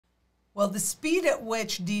Well, the speed at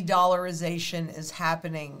which de-dollarization is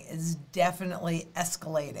happening is definitely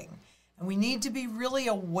escalating. And we need to be really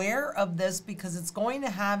aware of this because it's going to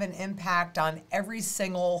have an impact on every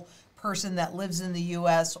single person that lives in the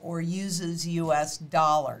U.S. or uses U.S.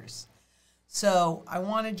 dollars. So I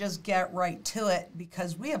want to just get right to it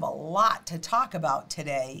because we have a lot to talk about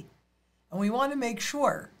today. And we want to make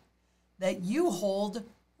sure that you hold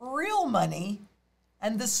real money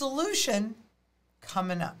and the solution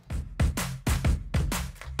coming up.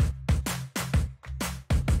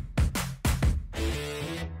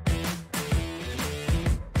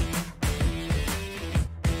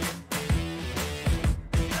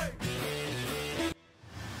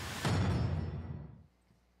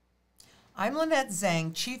 I'm Lynette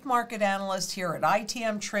Zang, Chief Market Analyst here at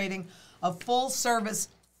ITM Trading, a full-service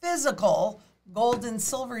physical gold and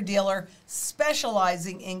silver dealer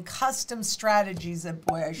specializing in custom strategies. And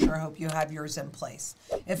boy, I sure hope you have yours in place.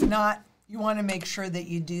 If not, you want to make sure that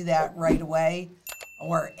you do that right away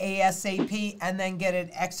or ASAP and then get it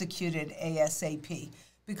executed ASAP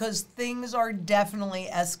because things are definitely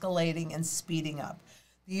escalating and speeding up.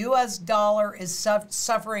 The U.S. dollar is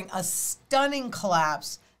suffering a stunning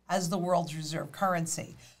collapse as the world's reserve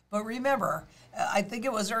currency. But remember, I think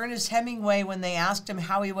it was Ernest Hemingway when they asked him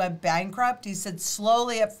how he went bankrupt, he said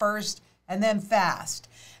slowly at first and then fast.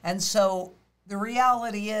 And so the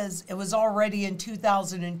reality is it was already in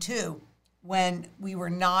 2002 when we were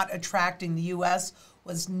not attracting, the U.S.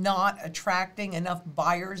 was not attracting enough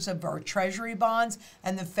buyers of our treasury bonds,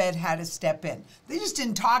 and the Fed had to step in. They just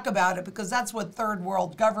didn't talk about it because that's what third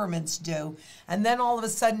world governments do. And then all of a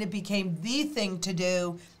sudden it became the thing to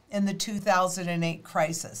do in the 2008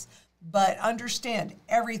 crisis. But understand,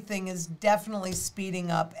 everything is definitely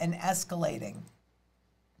speeding up and escalating.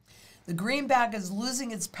 The greenback is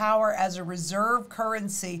losing its power as a reserve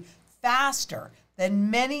currency faster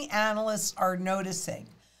than many analysts are noticing.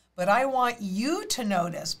 But I want you to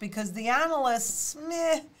notice because the analysts,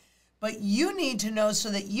 but you need to know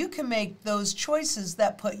so that you can make those choices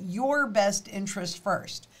that put your best interest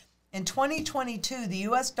first. In 2022, the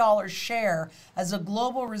U.S. dollar's share as a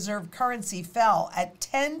global reserve currency fell at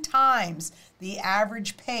 10 times the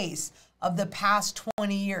average pace of the past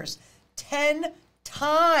 20 years. 10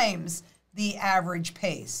 times the average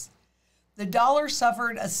pace. The dollar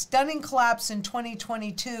suffered a stunning collapse in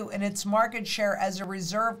 2022 in its market share as a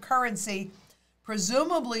reserve currency,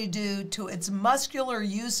 presumably due to its muscular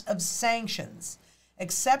use of sanctions.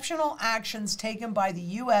 Exceptional actions taken by the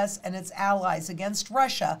U.S. and its allies against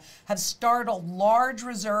Russia have startled large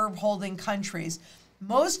reserve holding countries,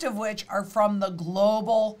 most of which are from the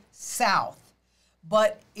global south.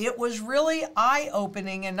 But it was really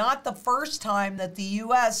eye-opening and not the first time that the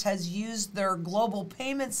U.S. has used their global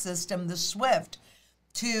payment system, the SWIFT,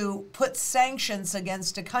 to put sanctions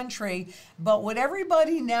against a country. But what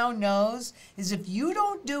everybody now knows is if you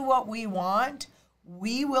don't do what we want,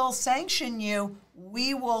 we will sanction you.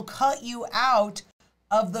 We will cut you out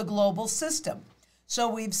of the global system. So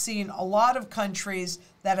we've seen a lot of countries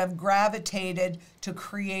that have gravitated to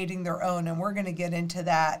creating their own, and we're going to get into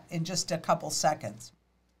that in just a couple seconds.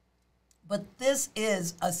 But this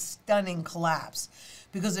is a stunning collapse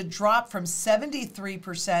because it dropped from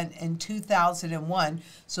 73% in 2001.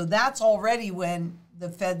 So that's already when the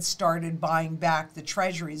Fed started buying back the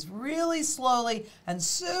treasuries really slowly and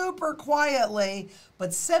super quietly, but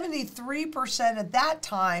 73% at that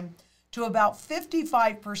time to about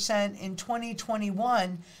 55% in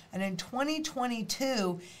 2021. And in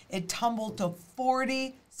 2022, it tumbled to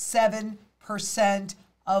 47%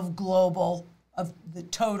 of the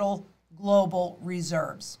total global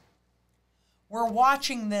reserves. We're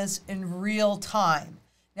watching this in real time.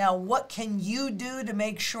 Now, what can you do to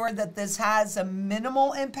make sure that this has a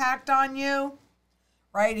minimal impact on you?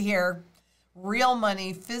 Right here, real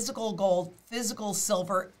money, physical gold, physical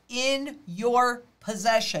silver in your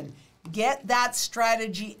possession. Get that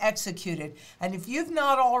strategy executed. And if you've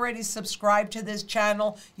not already subscribed to this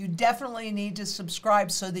channel, you definitely need to subscribe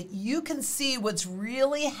so that you can see what's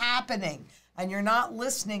really happening and you're not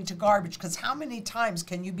listening to garbage, because how many times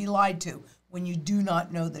can you be lied to when you do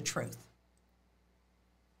not know the truth?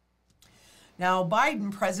 Now,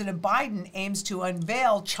 President Biden aims to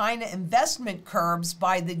unveil China investment curbs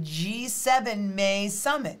by the G7 May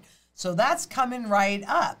summit. So that's coming right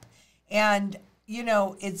up. And, you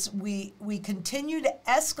know, we continue to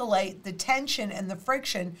escalate the tension and the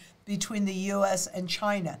friction between the U.S. and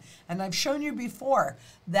China. And I've shown you before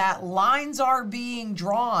that lines are being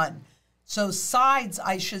drawn. So sides,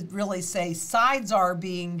 I should really say, sides are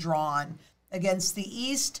being drawn against the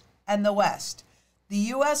East and the West. The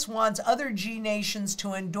U.S. wants other G nations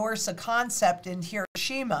to endorse a concept in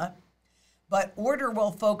Hiroshima but order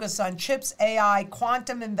will focus on chips, AI,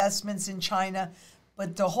 quantum investments in China.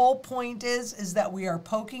 But the whole point is that we are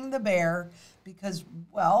poking the bear because,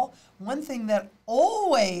 well, one thing that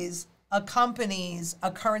always accompanies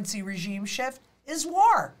a currency regime shift is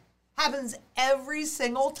war. Happens every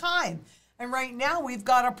single time. And right now we've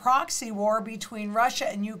got a proxy war between Russia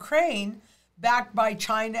and Ukraine backed by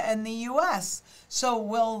China and the US. So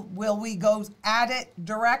will we go at it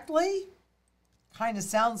directly? Kind of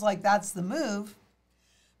sounds like that's the move.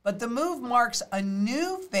 But the move marks a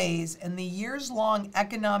new phase in the years-long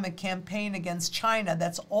economic campaign against China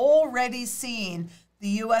that's already seen the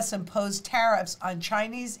U.S. impose tariffs on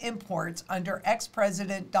Chinese imports under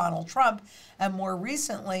ex-President Donald Trump, and more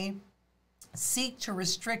recently, seek to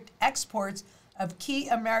restrict exports of key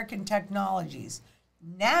American technologies.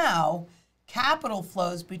 Now, capital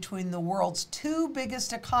flows between the world's two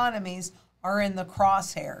biggest economies are in the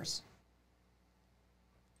crosshairs.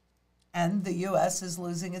 And the U.S. is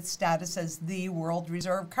losing its status as the world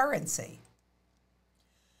reserve currency.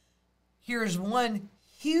 Here's one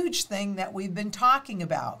huge thing that we've been talking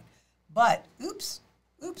about. But, oops,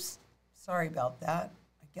 sorry about that.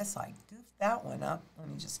 I guess I goofed that one up. Let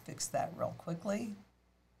me just fix that real quickly.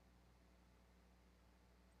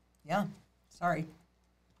 Yeah, sorry.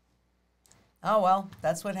 Oh, well,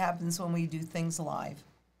 that's what happens when we do things live.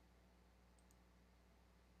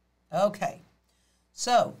 Okay,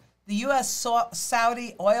 so the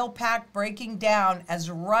U.S.-Saudi oil pact breaking down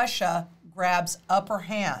as Russia grabs upper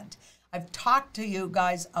hand. I've talked to you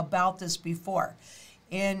guys about this before.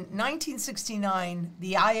 In 1969,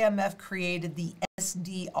 the IMF created the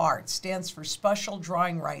SDR. It stands for Special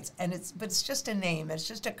Drawing Rights, but it's just a name. It's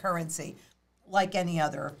just a currency like any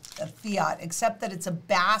other fiat, except that it's a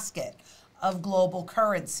basket of global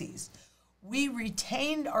currencies. We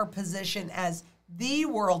retained our position as the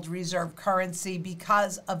world reserve currency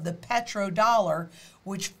because of the Petro Dollar,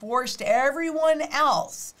 which forced everyone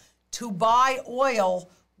else to buy oil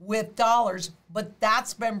with dollars, but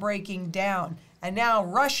that's been breaking down. And now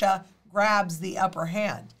Russia grabs the upper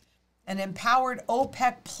hand. An empowered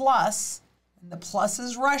OPEC Plus, and the plus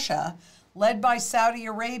is Russia, led by Saudi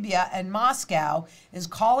Arabia and Moscow, is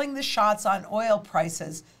calling the shots on oil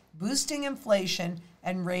prices, boosting inflation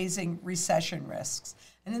and raising recession risks.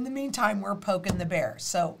 And in the meantime, we're poking the bear.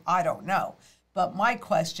 So I don't know. But my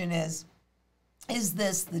question is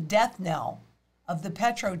this the death knell of the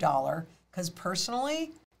petrodollar? Because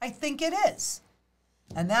personally, I think it is.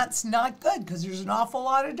 And that's not good because there's an awful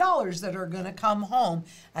lot of dollars that are going to come home.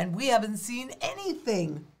 And we haven't seen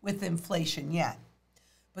anything with inflation yet.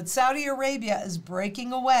 But Saudi Arabia is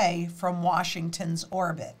breaking away from Washington's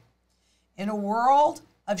orbit. In a world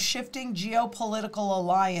of shifting geopolitical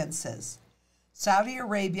alliances, Saudi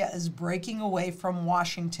Arabia is breaking away from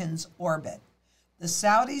Washington's orbit. The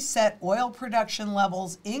Saudis set oil production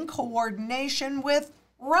levels in coordination with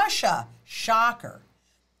Russia. Shocker.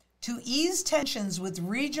 To ease tensions with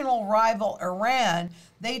regional rival Iran,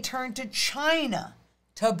 they turned to China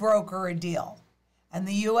to broker a deal. And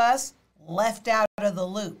the U.S. left out of the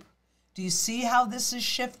loop. Do you see how this is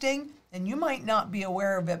shifting? And you might not be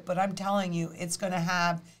aware of it, but I'm telling you, it's going to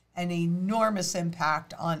have an enormous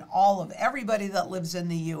impact on everybody that lives in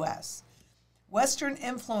the U.S. Western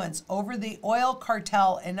influence over the oil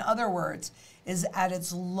cartel, in other words, is at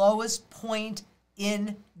its lowest point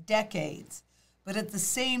in decades. But at the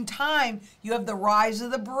same time, you have the rise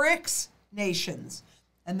of the BRICS nations.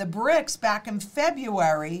 And the BRICS, back in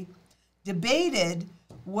February, debated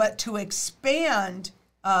what to expand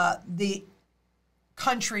the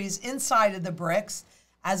countries inside of the BRICS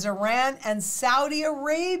as Iran and Saudi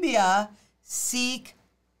Arabia seek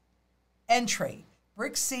entry.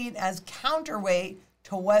 BRICS seen as counterweight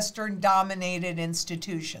to Western-dominated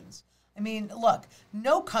institutions. I mean, look,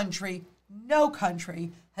 no country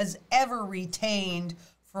has ever retained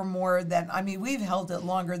for more than, we've held it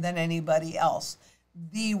longer than anybody else,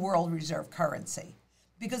 the world reserve currency.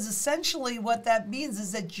 Because essentially what that means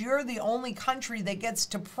is that you're the only country that gets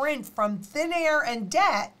to print from thin air and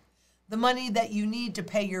debt the money that you need to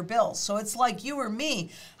pay your bills. So it's like you or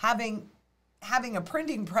me having a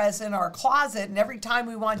printing press in our closet, and every time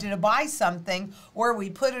we wanted to buy something or we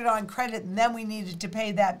put it on credit and then we needed to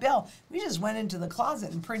pay that bill, we just went into the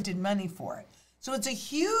closet and printed money for it. So it's a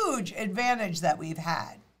huge advantage that we've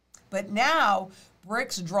had. But now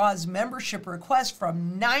BRICS draws membership requests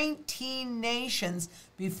from 19 nations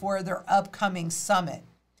before their upcoming summit.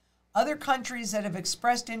 Other countries that have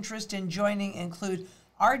expressed interest in joining include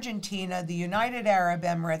Argentina, the United Arab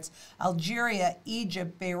Emirates, Algeria,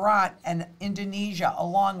 Egypt, Bahrain, and Indonesia,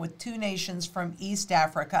 along with 2 nations from East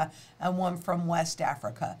Africa and 1 from West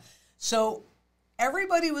Africa. So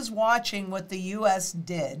everybody was watching what the U.S.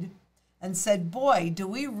 did and said, boy, do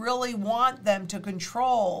we really want them to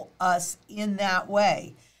control us in that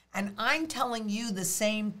way? And I'm telling you the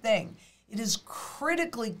same thing. It is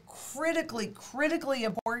critically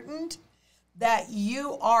important that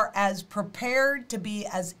you are as prepared to be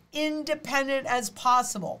as independent as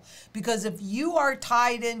possible. Because if you are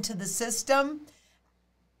tied into the system,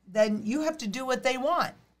 then you have to do what they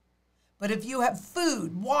want. But if you have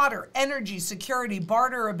food, water, energy, security,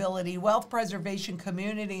 barterability, wealth preservation,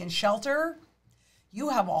 community, and shelter, you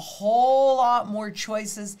have a whole lot more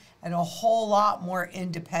choices and a whole lot more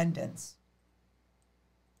independence.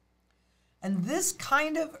 And this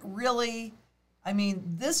kind of really,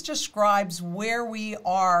 this describes where we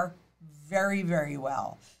are very, very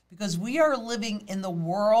well, because we are living in the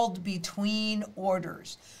world between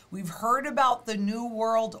orders. We've heard about the New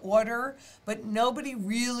World Order, but nobody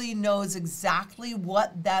really knows exactly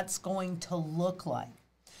what that's going to look like.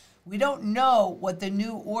 We don't know what the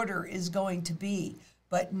new order is going to be,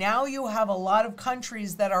 but now you have a lot of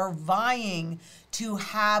countries that are vying to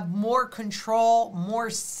have more control, more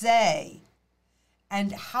say.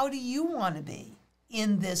 And how do you want to be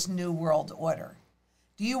in this New World Order?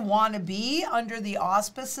 Do you want to be under the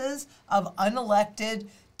auspices of unelected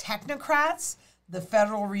technocrats? The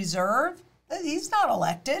Federal Reserve, he's not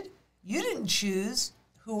elected. You didn't choose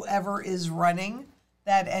whoever is running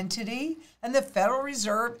that entity. And the Federal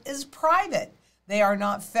Reserve is private. They are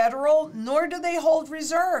not federal, nor do they hold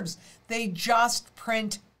reserves. They just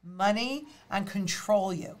print money and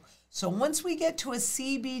control you. So once we get to a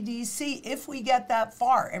CBDC, if we get that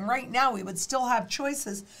far, and right now we would still have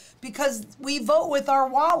choices because we vote with our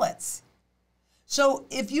wallets. So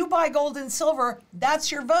if you buy gold and silver,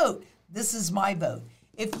 that's your vote. This is my vote.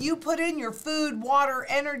 If you put in your food, water,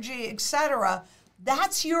 energy, etc.,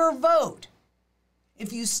 that's your vote.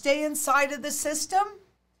 If you stay inside of the system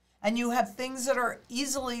and you have things that are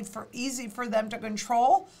easy for them to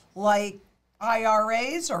control, like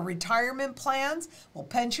IRAs or retirement plans,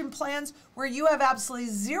 pension plans, where you have absolutely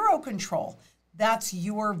zero control, that's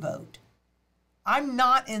your vote. I'm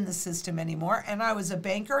not in the system anymore, and I was a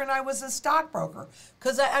banker and I was a stockbroker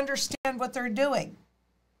because I understand what they're doing.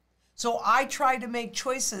 So I try to make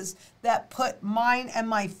choices that put mine and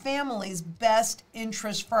my family's best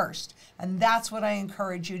interest first. And that's what I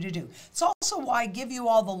encourage you to do. It's also why I give you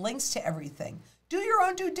all the links to everything. Do your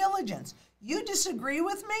own due diligence. You disagree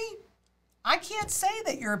with me? I can't say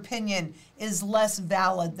that your opinion is less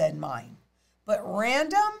valid than mine. But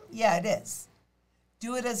random? Yeah, it is.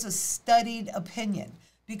 Do it as a studied opinion.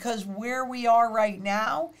 Because where we are right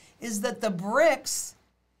now is that the BRICS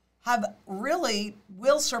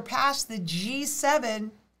will surpass the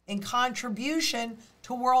G7 in contribution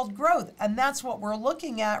to world growth. And that's what we're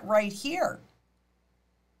looking at right here,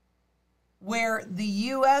 where the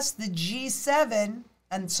US, the G7,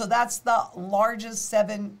 and so that's the largest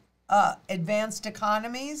 7 advanced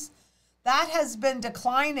economies, that has been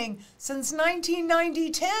declining since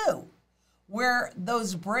 1992, where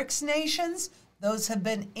those BRICS nations, those have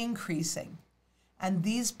been increasing. And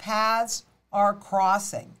these paths are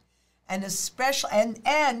crossing. And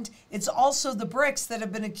and it's also the BRICS that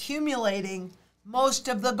have been accumulating most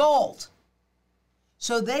of the gold.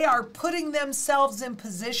 So they are putting themselves in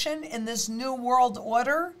position in this new world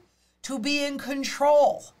order to be in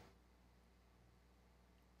control.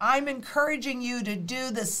 I'm encouraging you to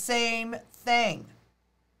do the same thing.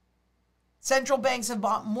 Central banks have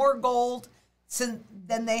bought more gold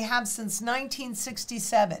than they have since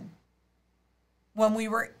 1967, when we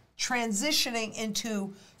were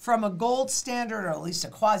transitioning from a gold standard, or at least a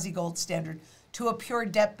quasi-gold standard, to a pure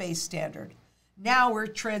debt-based standard. Now we're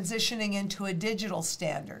transitioning into a digital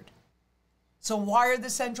standard. So why are the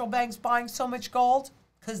central banks buying so much gold?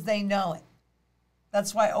 Because they know it.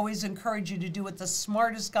 That's why I always encourage you to do what the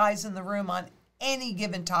smartest guys in the room on any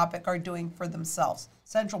given topic are doing for themselves.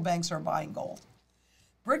 Central banks are buying gold.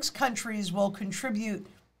 BRICS countries will contribute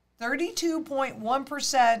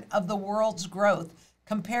 32.1% of the world's growth,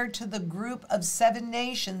 compared to the group of 7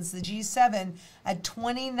 nations, the G7, at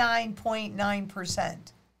 29.9%.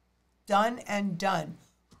 Done and done.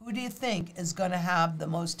 Who do you think is going to have the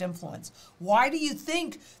most influence? Why do you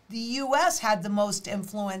think the U.S. had the most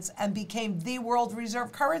influence and became the world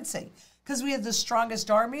reserve currency? Because we had the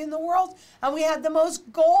strongest army in the world and we had the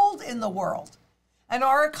most gold in the world. And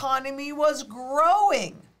our economy was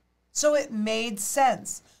growing. So it made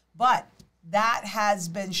sense. But that has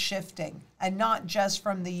been shifting, and not just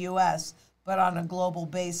from the U.S., but on a global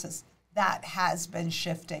basis. That has been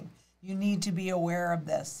shifting. You need to be aware of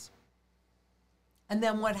this. And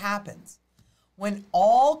then what happens? When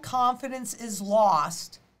all confidence is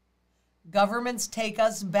lost, governments take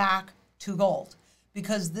us back to gold,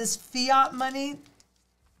 because this fiat money,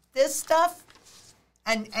 this stuff,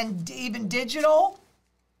 and even digital,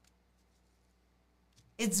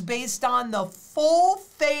 it's based on the full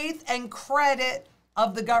faith and credit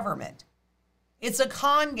of the government. It's a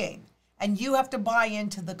con game, and you have to buy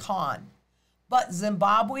into the con. But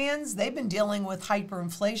Zimbabweans, they've been dealing with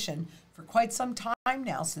hyperinflation for quite some time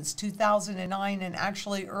now, since 2009, and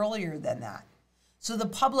actually earlier than that. So the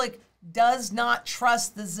public does not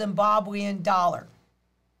trust the Zimbabwean dollar.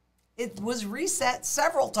 It was reset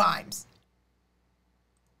several times.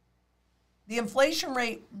 The inflation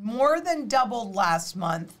rate more than doubled last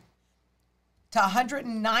month to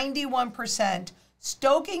 191%,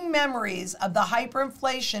 stoking memories of the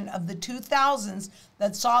hyperinflation of the 2000s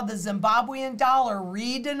that saw the Zimbabwean dollar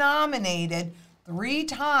redenominated 3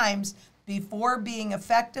 times before being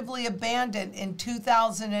effectively abandoned in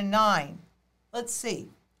 2009. Let's see.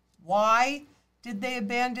 Why did they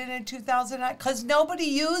abandon it in 2009? Because nobody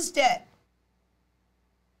used it.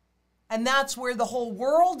 And that's where the whole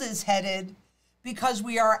world is headed, because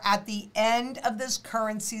we are at the end of this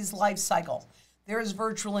currency's life cycle. There is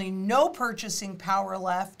virtually no purchasing power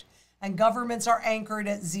left, and governments are anchored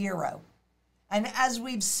at 0. And as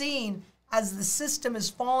we've seen, as the system is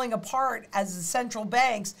falling apart, as the central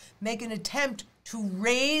banks make an attempt to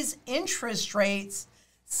raise interest rates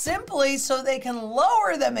simply so they can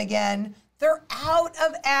lower them again, they're out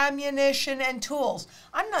of ammunition and tools.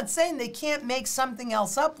 I'm not saying they can't make something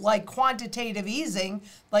else up, like quantitative easing,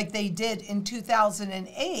 like they did in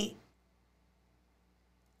 2008.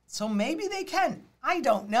 So maybe they can. I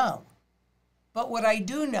don't know. But what I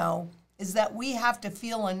do know is that we have to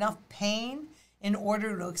feel enough pain in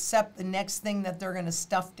order to accept the next thing that they're going to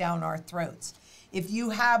stuff down our throats. If you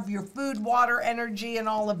have your food, water, energy, and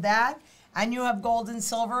all of that, and you have gold and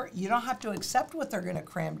silver, you don't have to accept what they're going to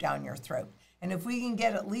cram down your throat. And if we can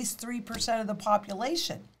get at least 3% of the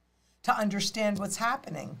population to understand what's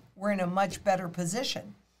happening, we're in a much better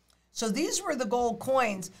position. So these were the gold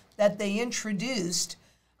coins that they introduced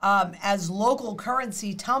as local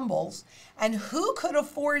currency tumbles. And who could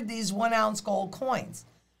afford these 1-ounce gold coins?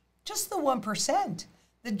 Just the 1%.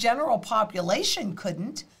 The general population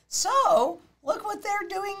couldn't. So look what they're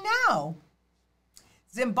doing now.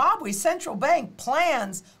 Zimbabwe Central Bank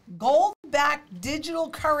plans gold-backed digital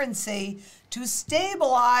currency to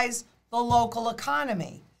stabilize the local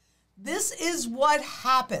economy. This is what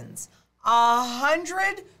happens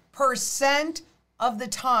 100% of the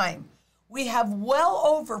time. We have well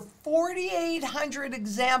over 4,800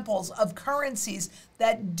 examples of currencies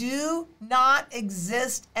that do not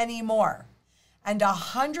exist anymore. And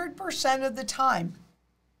 100% of the time,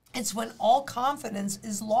 it's when all confidence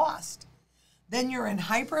is lost. Then you're in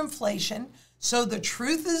hyperinflation, so the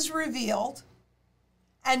truth is revealed,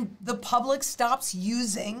 and the public stops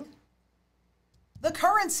using the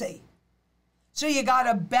currency. So you got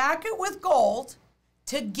to back it with gold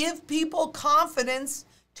to give people confidence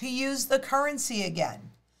to use the currency again.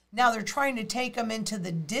 Now they're trying to take them into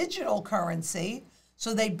the digital currency,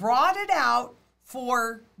 so they brought it out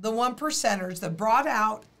for the 1%ers. They brought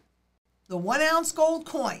out the 1-ounce gold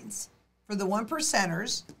coins for the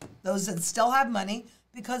 1%ers, those that still have money,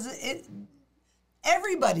 because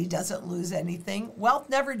everybody doesn't lose anything. Wealth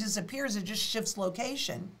never disappears, it just shifts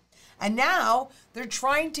location. And now they're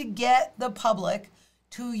trying to get the public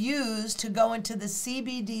to go into the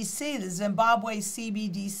CBDC, the Zimbabwe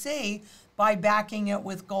CBDC, by backing it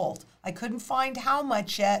with gold. I couldn't find how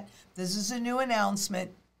much yet. This is a new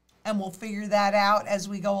announcement, and we'll figure that out as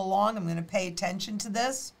we go along. I'm going to pay attention to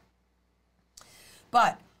this.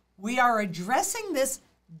 But we are addressing this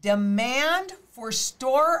demand for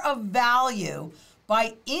store of value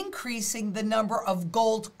by increasing the number of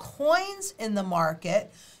gold coins in the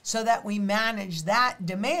market so that we manage that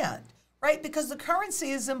demand, right? Because the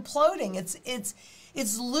currency is imploding.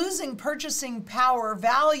 It's losing purchasing power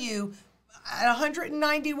value at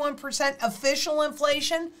 191% official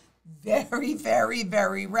inflation very, very,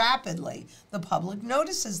 very rapidly. The public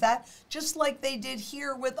notices that, just like they did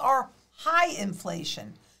here with our high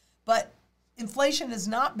inflation. But inflation has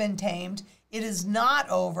not been tamed. It is not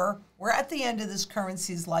over. We're at the end of this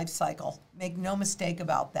currency's life cycle. Make no mistake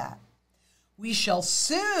about that. We shall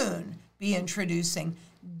soon be introducing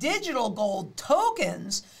digital gold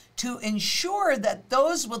tokens to ensure that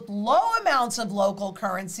those with low amounts of local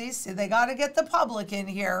currencies, see, they got to get the public in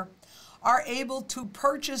here, are able to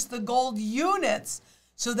purchase the gold units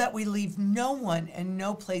so that we leave no one and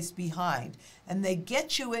no place behind. And they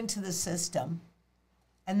get you into the system,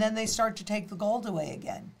 and then they start to take the gold away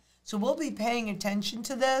again. So we'll be paying attention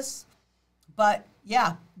to this. But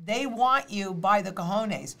yeah, they want you by the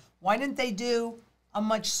cojones. Why didn't they do a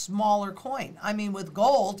much smaller coin? I mean, with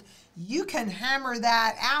gold, you can hammer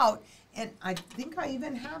that out, and I think I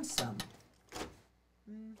even have some.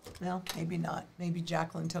 Well, maybe not. Maybe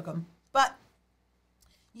Jacqueline took them. But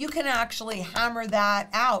you can actually hammer that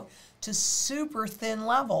out to super thin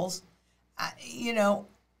levels, you know,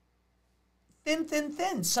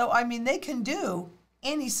 thin. So, I mean, they can do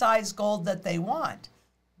any size gold that they want.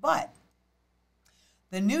 But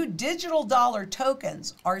the new digital dollar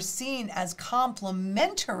tokens are seen as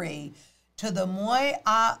complementary to the Moe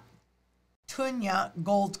Tunya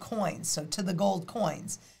gold coins, so to the gold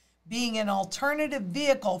coins, being an alternative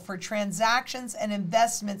vehicle for transactions and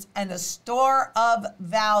investments and a store of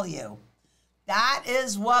value. That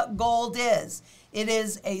is what gold is. It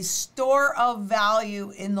is a store of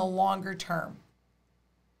value in the longer term.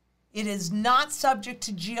 It is not subject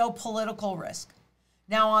to geopolitical risk.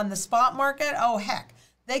 Now on the spot market, oh heck,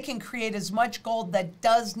 they can create as much gold that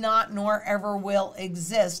does not nor ever will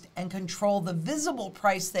exist and control the visible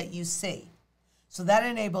price that you see. So that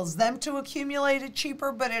enables them to accumulate it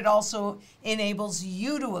cheaper, but it also enables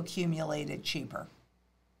you to accumulate it cheaper.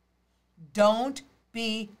 Don't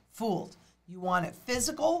be fooled. You want it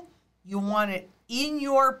physical, you want it in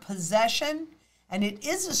your possession, and it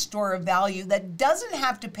is a store of value that doesn't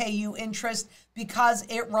have to pay you interest because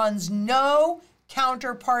it runs no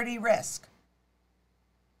counterparty risk.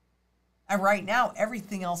 And right now,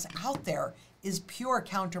 everything else out there is pure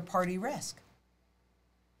counterparty risk.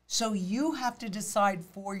 So you have to decide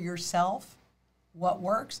for yourself what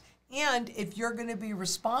works. And if you're going to be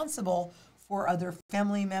responsible for other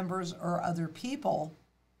family members or other people,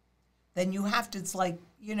 then you have to, it's like,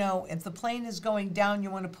 you know, if the plane is going down,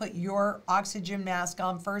 you want to put your oxygen mask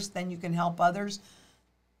on first, then you can help others.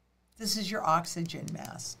 This is your oxygen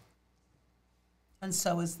mask. And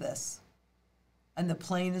so is this. And the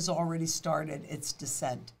plane has already started its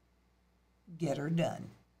descent. Get her done.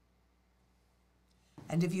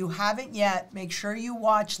 And if you haven't yet, make sure you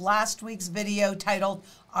watch last week's video titled,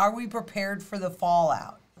 Are We Prepared for the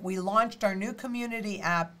Fallout? We launched our new community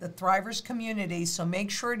app, the Thrivers Community, so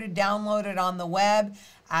make sure to download it on the web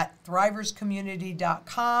at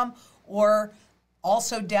thriverscommunity.com, or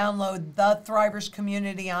also download the Thrivers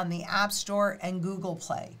Community on the App Store and Google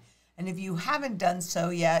Play. And if you haven't done so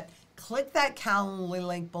yet, click that Calendly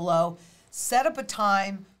link below, set up a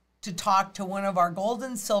time to talk to one of our gold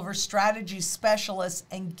and silver strategy specialists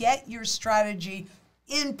and get your strategy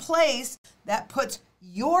in place that puts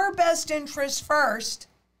your best interest first,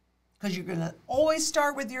 because you're going to always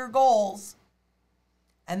start with your goals,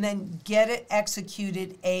 and then get it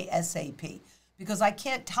executed ASAP. Because I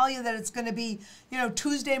can't tell you that it's going to be, you know,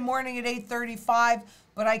 Tuesday morning at 8:35,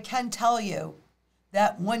 but I can tell you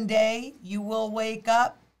that one day you will wake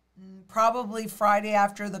up, probably Friday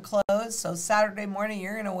after the close, so Saturday morning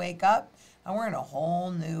you're going to wake up and we're in a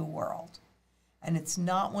whole new world. And it's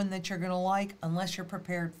not one that you're going to like unless you're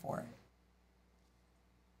prepared for it.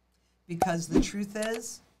 Because the truth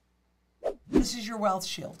is, this is your wealth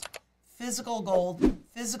shield. Physical gold,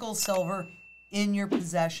 physical silver in your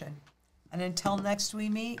possession. And until next we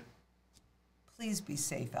meet, please be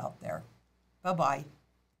safe out there. Bye-bye.